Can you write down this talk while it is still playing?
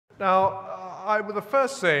Now, the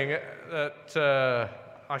first thing that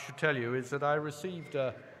I should tell you is that I received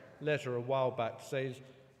a letter a while back to say,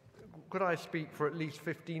 could I speak for at least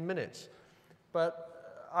 15 minutes?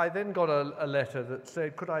 But I then got a letter that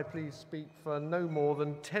said, could I please speak for no more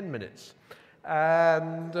than 10 minutes?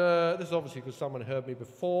 And this is obviously because someone heard me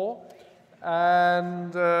before,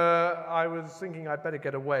 and I was thinking I'd better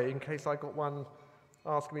get away in case I got one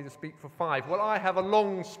asking me to speak for 5. Well, I have a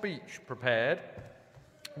long speech prepared,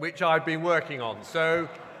 which I've been working on. So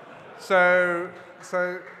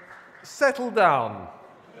settle down.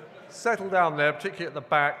 Settle down there, particularly at the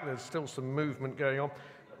back. There's still some movement going on.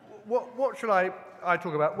 What should I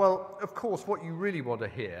talk about? Well, of course, what you really want to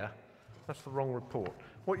hear, that's the wrong report.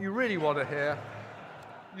 What you really want to hear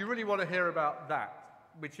about that,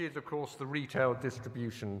 which is, of course, the retail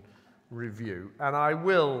distribution review. And I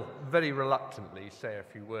will very reluctantly say a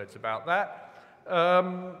few words about that.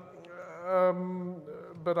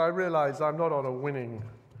 But I realise I'm not on a winning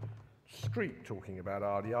streak talking about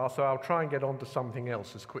RDR, so I'll try and get on to something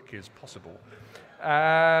else as quickly as possible,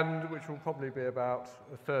 and which will probably be about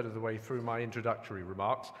a third of the way through my introductory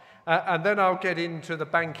remarks. And then I'll get into the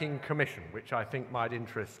Banking Commission, which I think might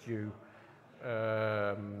interest you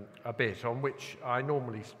a bit, on which I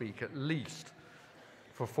normally speak at least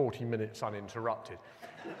for 40 minutes uninterrupted.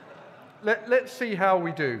 Let's see how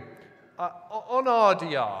we do. On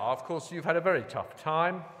RDR, of course, you've had a very tough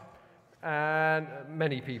time, and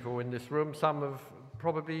many people in this room, some have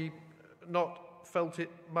probably not felt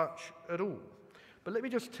it much at all. But let me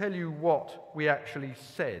just tell you what we actually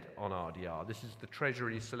said on RDR. This is the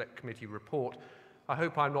Treasury Select Committee report. I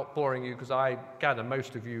hope I'm not boring you, because I gather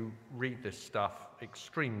most of you read this stuff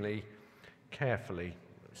extremely carefully,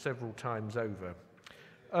 several times over.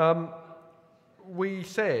 We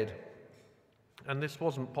said, and this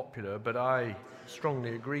wasn't popular, but I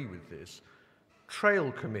strongly agree with this,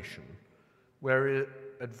 Trail Commission, where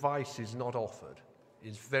advice is not offered,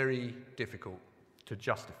 is very difficult to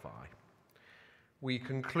justify. We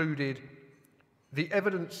concluded the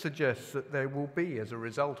evidence suggests that there will be, as a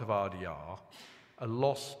result of RDR, a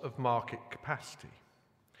loss of market capacity.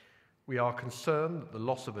 We are concerned that the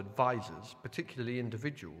loss of advisors, particularly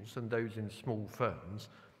individuals and those in small firms,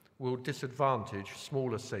 will disadvantage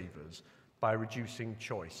smaller savers by reducing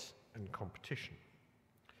choice and competition.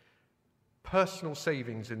 Personal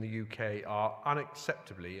savings in the UK are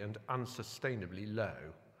unacceptably and unsustainably low.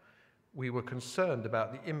 We were concerned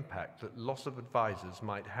about the impact that loss of advisors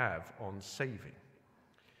might have on saving.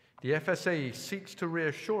 The FSA seeks to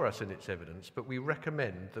reassure us in its evidence, but we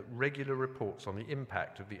recommend that regular reports on the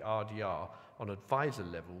impact of the RDR on advisor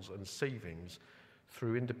levels and savings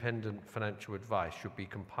through independent financial advice should be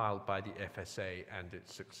compiled by the FSA and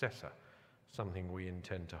its successor, something we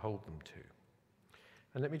intend to hold them to.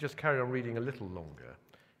 And let me just carry on reading a little longer.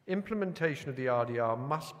 Implementation of the RDR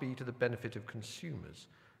must be to the benefit of consumers.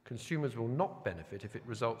 Consumers will not benefit if it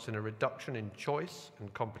results in a reduction in choice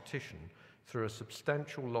and competition through a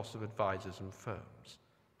substantial loss of advisors and firms.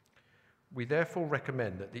 We therefore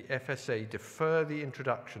recommend that the FSA defer the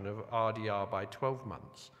introduction of RDR by 12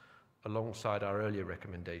 months, alongside our earlier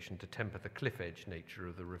recommendation to temper the cliff-edge nature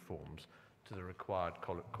of the reforms to the required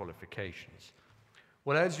qualifications.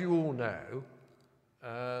 Well, as you all know,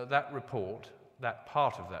 that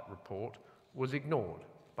part of that report, was ignored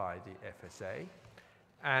by the FSA.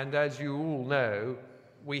 And as you all know,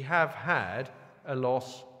 we have had a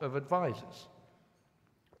loss of advisors.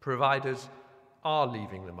 Providers are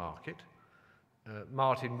leaving the market.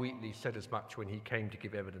 Martin Wheatley said as much when he came to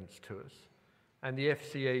give evidence to us. And the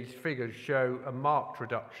FCA's figures show a marked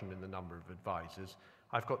reduction in the number of advisors.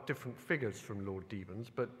 I've got different figures from Lord Devons,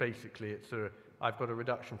 but basically I've got a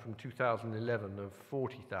reduction from 2011 of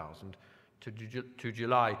 40,000 to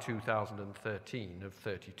July 2013 of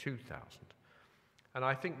 32,000. And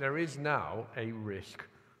I think there is now a risk,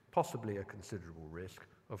 possibly a considerable risk,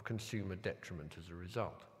 of consumer detriment as a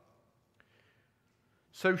result.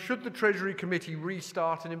 So should the Treasury Committee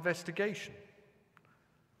restart an investigation?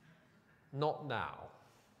 Not now.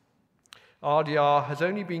 RDR has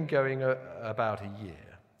only been going about a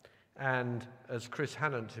year. And as Chris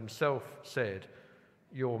Hannant himself said,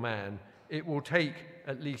 your man, it will take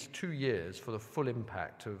at least 2 years for the full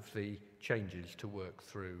impact of the changes to work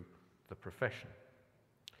through the profession.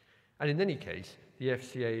 And in any case, the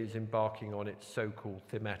FCA is embarking on its so-called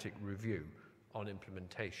thematic review on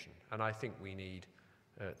implementation, and I think we need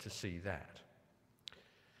to see that.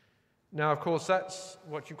 Now, of course, that's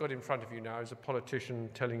what you've got in front of you now is a politician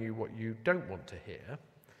telling you what you don't want to hear.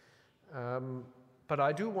 But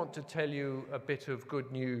I do want to tell you a bit of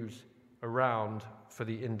good news around for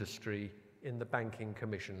the industry in the Banking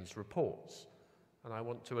Commission's reports. and I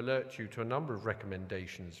want to alert you to a number of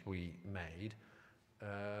recommendations we made,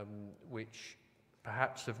 which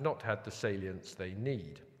perhaps have not had the salience they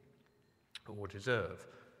need or deserve.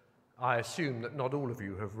 I assume that not all of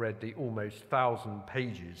you have read the almost 1,000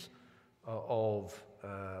 pages of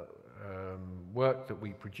work that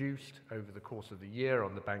we produced over the course of the year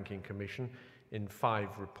on the Banking Commission in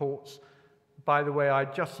 5 reports. By the way,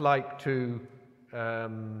 I'd just like to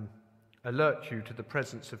alert you to the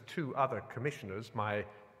presence of 2 other commissioners, my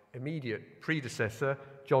immediate predecessor,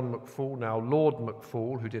 John McFall, now Lord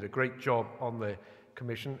McFall, who did a great job on the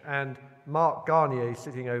Commission, and Mark Garnier,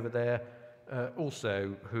 sitting over there,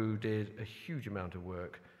 also, who did a huge amount of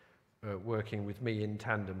work working with me in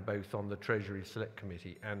tandem, both on the Treasury Select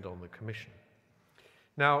Committee and on the Commission.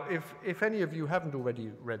 Now, if any of you haven't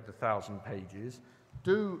already read the 1,000 pages,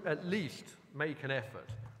 do at least make an effort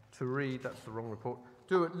to read, that's the wrong report,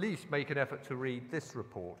 do at least make an effort to read this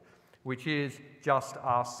report, which is just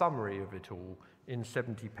our summary of it all in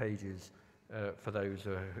 70 pages for those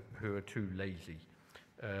who are too lazy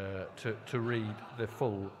to read the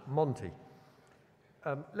full Monty.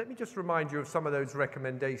 Let me just remind you of some of those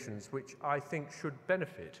recommendations which I think should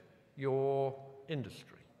benefit your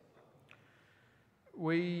industry.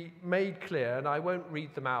 We made clear, and I won't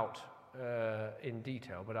read them out in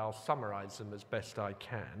detail, but I'll summarize them as best I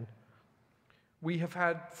can. We have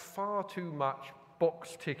had far too much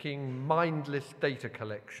box-ticking, mindless data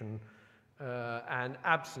collection and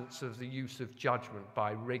absence of the use of judgment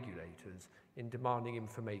by regulators in demanding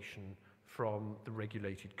information from the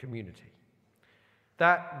regulated community.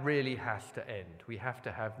 That really has to end. We have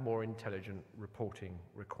to have more intelligent reporting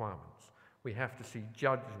requirements. We have to see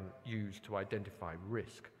judgment used to identify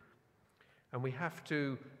risk. And we have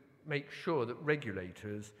to make sure that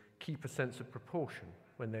regulators keep a sense of proportion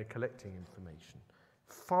when they're collecting information.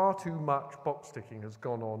 Far too much box ticking has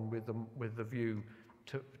gone on with the view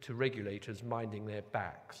to regulators minding their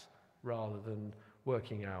backs rather than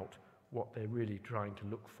working out what they're really trying to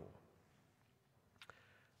look for.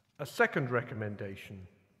 A second recommendation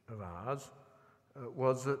of ours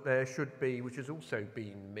was that there should be, which has also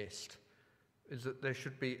been missed, is that there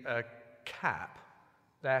should be a cap,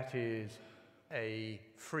 that is a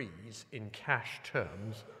freeze in cash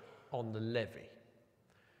terms on the levy.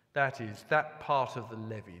 That is, that part of the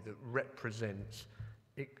levy that represents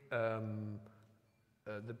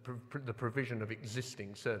the provision of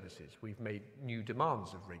existing services. We've made new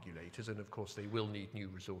demands of regulators, and of course they will need new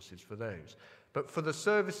resources for those. But for the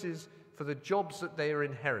services, for the jobs that they are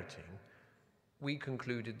inheriting, we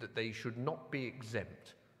concluded that they should not be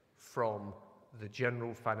exempt from the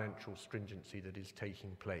general financial stringency that is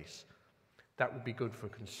taking place. That will be good for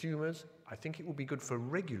consumers. I think it will be good for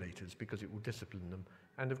regulators because it will discipline them.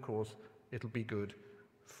 And of course, it'll be good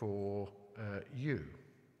for you.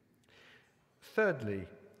 Thirdly,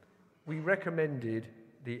 we recommended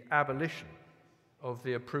the abolition of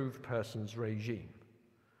the approved persons regime.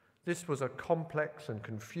 This was a complex and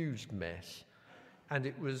confused mess, and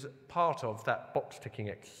it was part of that box-ticking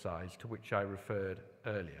exercise to which I referred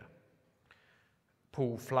earlier.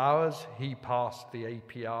 Paul Flowers, he passed the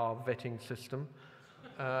APR vetting system,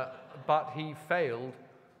 but he failed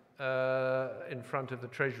in front of the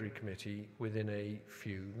Treasury Committee within a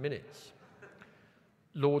few minutes.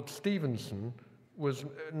 Lord Stevenson was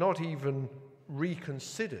not even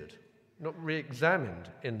reconsidered, not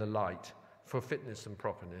re-examined in the light for fitness and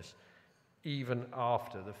properness, even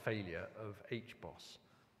after the failure of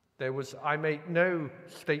HBOS. I make no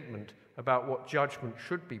statement about what judgment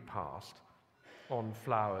should be passed on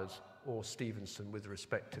Flowers or Stevenson with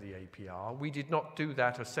respect to the APR. We did not do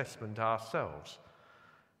that assessment ourselves.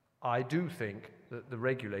 I do think that the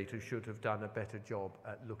regulators should have done a better job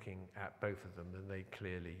at looking at both of them than they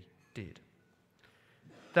clearly did.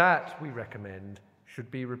 That, we recommend,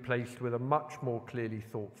 should be replaced with a much more clearly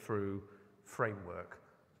thought through framework.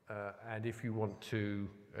 And if you want to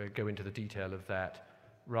go into the detail of that,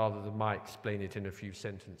 rather than my explain it in a few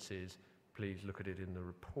sentences, please look at it in the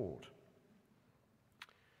report.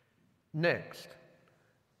 Next,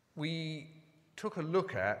 we took a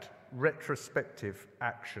look at retrospective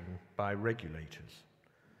action by regulators.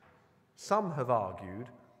 Some have argued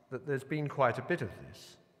that there's been quite a bit of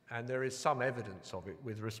this, and there is some evidence of it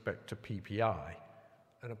with respect to PPI,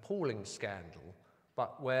 an appalling scandal,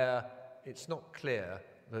 but where it's not clear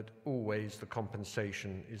that always the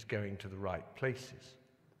compensation is going to the right places.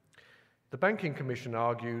 The Banking Commission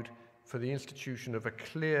argued for the institution of a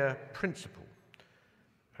clear principle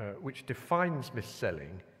which defines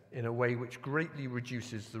mis-selling in a way which greatly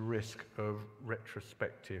reduces the risk of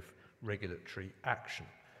retrospective regulatory action.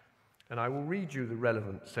 And I will read you the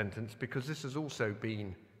relevant sentence because this has also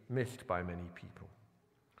been missed by many people.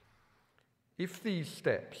 If these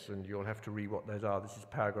steps, and you'll have to read what those are, this is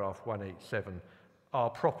paragraph 187, are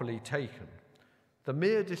properly taken, the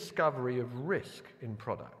mere discovery of risk in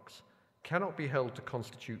products cannot be held to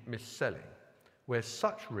constitute mis-selling, where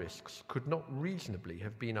such risks could not reasonably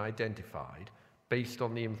have been identified based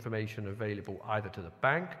on the information available either to the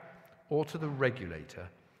bank or to the regulator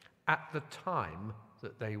at the time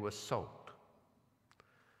that they were sold.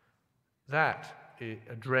 That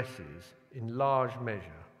addresses, in large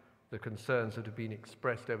measure, the concerns that have been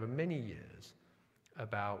expressed over many years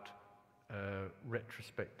about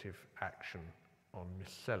retrospective action on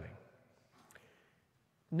mis-selling.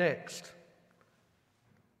 Next,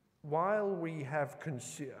 while we have,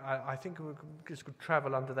 I think this could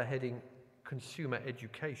travel under the heading consumer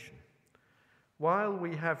education. While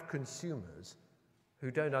we have consumers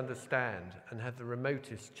who don't understand and have the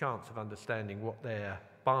remotest chance of understanding what they're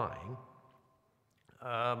buying,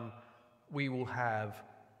 we will have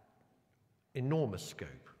enormous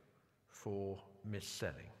scope for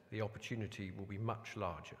mis-selling. The opportunity will be much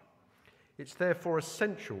larger. It's therefore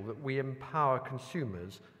essential that we empower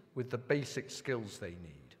consumers with the basic skills they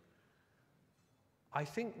need. I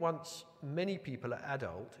think once many people are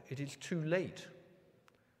adult, it is too late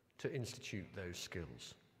to institute those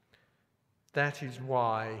skills. That is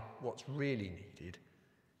why what's really needed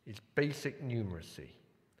is basic numeracy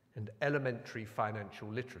and elementary financial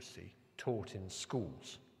literacy taught in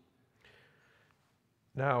schools.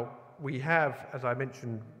 Now, we have, as I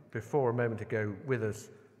mentioned before a moment ago, with us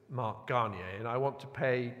Mark Garnier, and I want to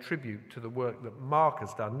pay tribute to the work that Mark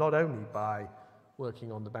has done, not only by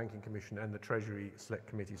working on the Banking Commission and the Treasury Select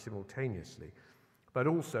Committee simultaneously, but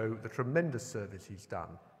also the tremendous service he's done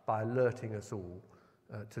by alerting us all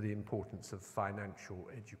to the importance of financial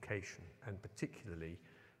education, and particularly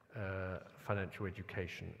financial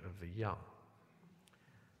education of the young.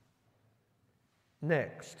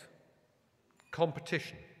 Next,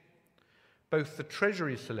 competition. Both the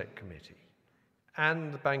Treasury Select Committee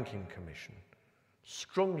and the Banking Commission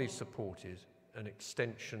strongly supported an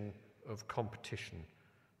extension of competition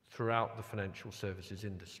throughout the financial services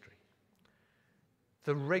industry.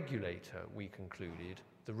 The regulator, we concluded,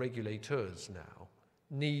 the regulators now,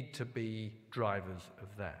 need to be drivers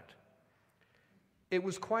of that. It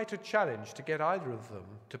was quite a challenge to get either of them,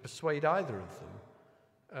 to persuade either of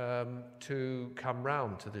them to come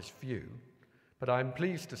round to this view, but I'm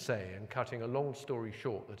pleased to say, and cutting a long story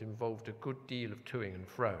short that involved a good deal of toing and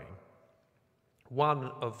froing,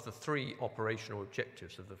 one of the three operational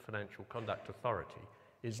objectives of the Financial Conduct Authority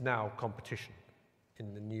is now competition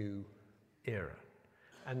in the new era.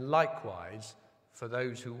 And likewise, for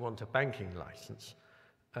those who want a banking license,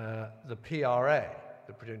 the PRA,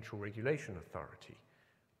 the Prudential Regulation Authority,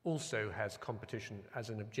 also has competition as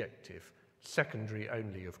an objective, secondary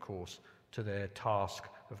only, of course, to their task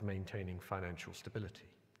of maintaining financial stability.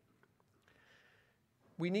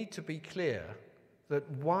 We need to be clear that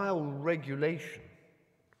while regulation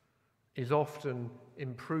is often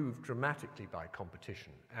improved dramatically by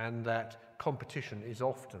competition, and that competition is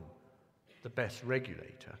often the best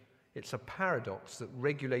regulator, it's a paradox that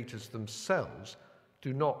regulators themselves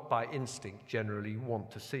do not by instinct generally want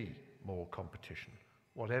to see more competition,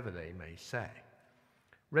 whatever they may say.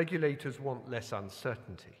 Regulators want less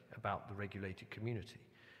uncertainty about the regulated community.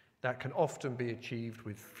 That can often be achieved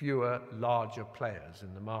with fewer, larger players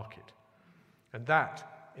in the market. And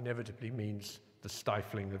that inevitably means the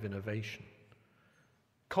stifling of innovation.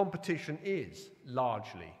 Competition is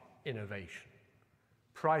largely innovation.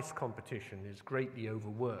 Price competition is greatly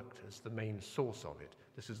overworked as the main source of it.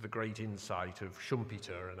 This is the great insight of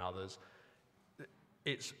Schumpeter and others.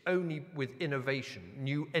 It's only with innovation,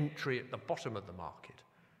 new entry at the bottom of the market,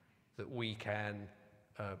 that we can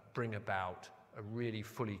bring about a really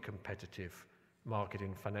fully competitive market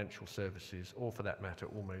in financial services, or for that matter,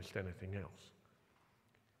 almost anything else.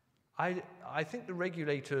 I think the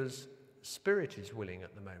regulators' spirit is willing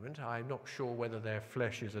at the moment. I'm not sure whether their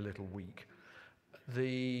flesh is a little weak.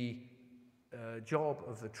 The job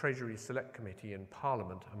of the Treasury Select Committee in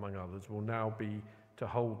Parliament, among others, will now be to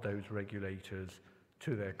hold those regulators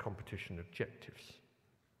to their competition objectives.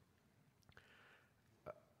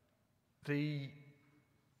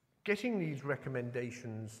 Getting these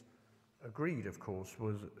recommendations agreed, of course,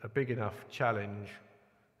 was a big enough challenge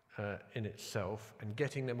in itself, and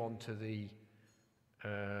getting them onto the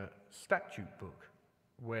statute book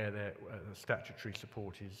where statutory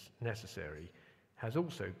support is necessary has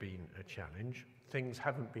also been a challenge. Things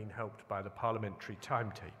haven't been helped by the parliamentary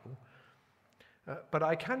timetable. But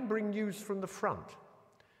I can bring news from the front,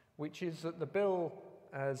 which is that the bill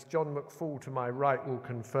as John McFall to my right will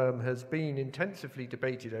confirm, has been intensively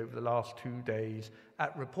debated over the last 2 days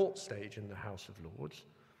at report stage in the House of Lords.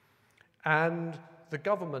 And the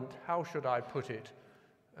government, how should I put it,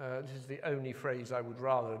 this is the only phrase I would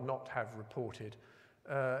rather not have reported,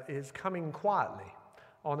 is coming quietly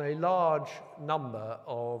on a large number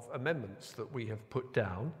of amendments that we have put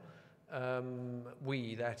down.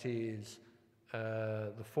 We, that is,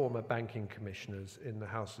 the former banking commissioners in the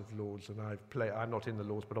House of Lords, and I'm not in the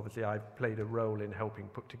Lords, but obviously I've played a role in helping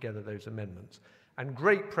put together those amendments. And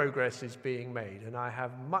great progress is being made, and I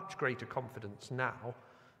have much greater confidence now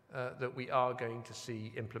that we are going to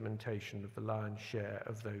see implementation of the lion's share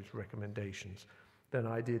of those recommendations than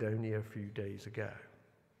I did only a few days ago.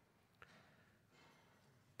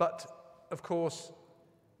 But, of course,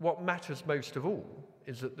 what matters most of all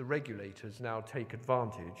is that the regulators now take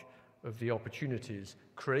advantage of the opportunities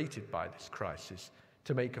created by this crisis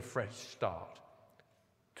to make a fresh start,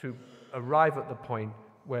 to arrive at the point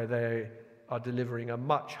where they are delivering a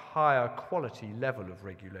much higher quality level of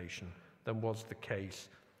regulation than was the case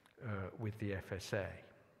with the FSA.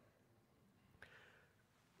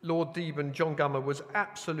 Lord Deben, John Gummer, was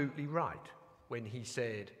absolutely right when he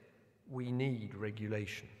said we need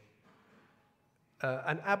regulation.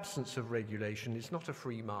 An absence of regulation is not a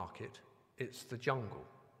free market, it's the jungle.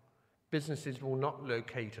 Businesses will not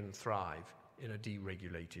locate and thrive in a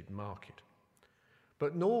deregulated market.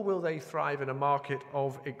 But nor will they thrive in a market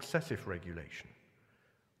of excessive regulation.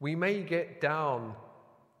 We may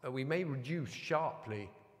reduce sharply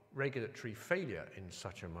regulatory failure in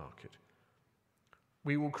such a market.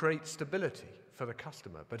 We will create stability for the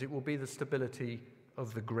customer, but it will be the stability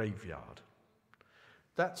of the graveyard.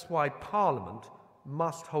 That's why Parliament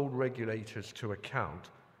must hold regulators to account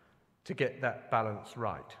to get that balance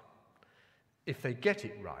right. If they get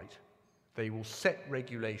it right, they will set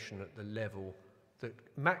regulation at the level that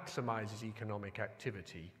maximizes economic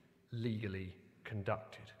activity legally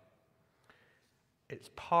conducted. It's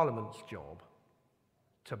Parliament's job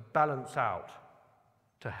to balance out,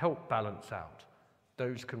 to help balance out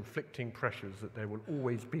those conflicting pressures that there will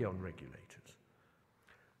always be on regulators.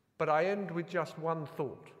 But I end with just one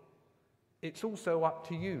thought. It's also up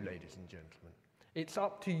to you, ladies and gentlemen. It's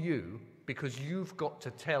up to you because you've got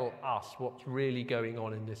to tell us what's really going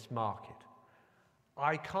on in this market.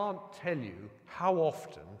 I can't tell you how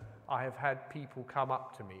often I have had people come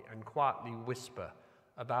up to me and quietly whisper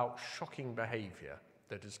about shocking behaviour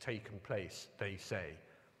that has taken place, they say,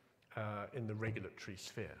 in the regulatory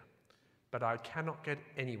sphere. But I cannot get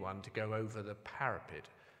anyone to go over the parapet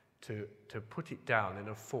to put it down in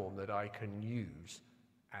a form that I can use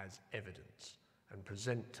as evidence and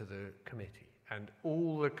present to the committee. And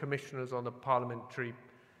all the commissioners on the Parliamentary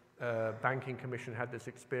Banking Commission had this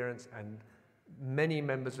experience, and many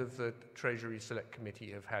members of the Treasury Select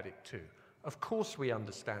Committee have had it too. Of course we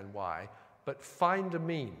understand why, but find a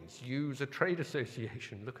means, use a trade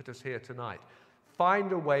association, look at us here tonight,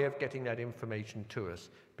 find a way of getting that information to us,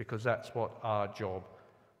 because that's what our job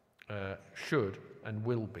should and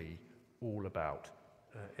will be all about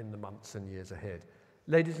in the months and years ahead.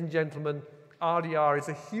 Ladies and gentlemen, RDR is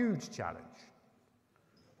a huge challenge.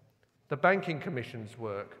 The Banking Commission's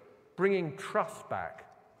work, bringing trust back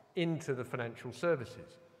into the financial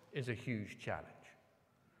services, is a huge challenge.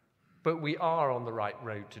 But we are on the right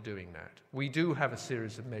road to doing that. We do have a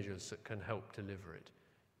series of measures that can help deliver it.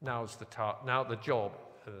 Now the job,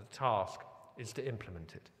 the task, is to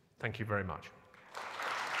implement it. Thank you very much.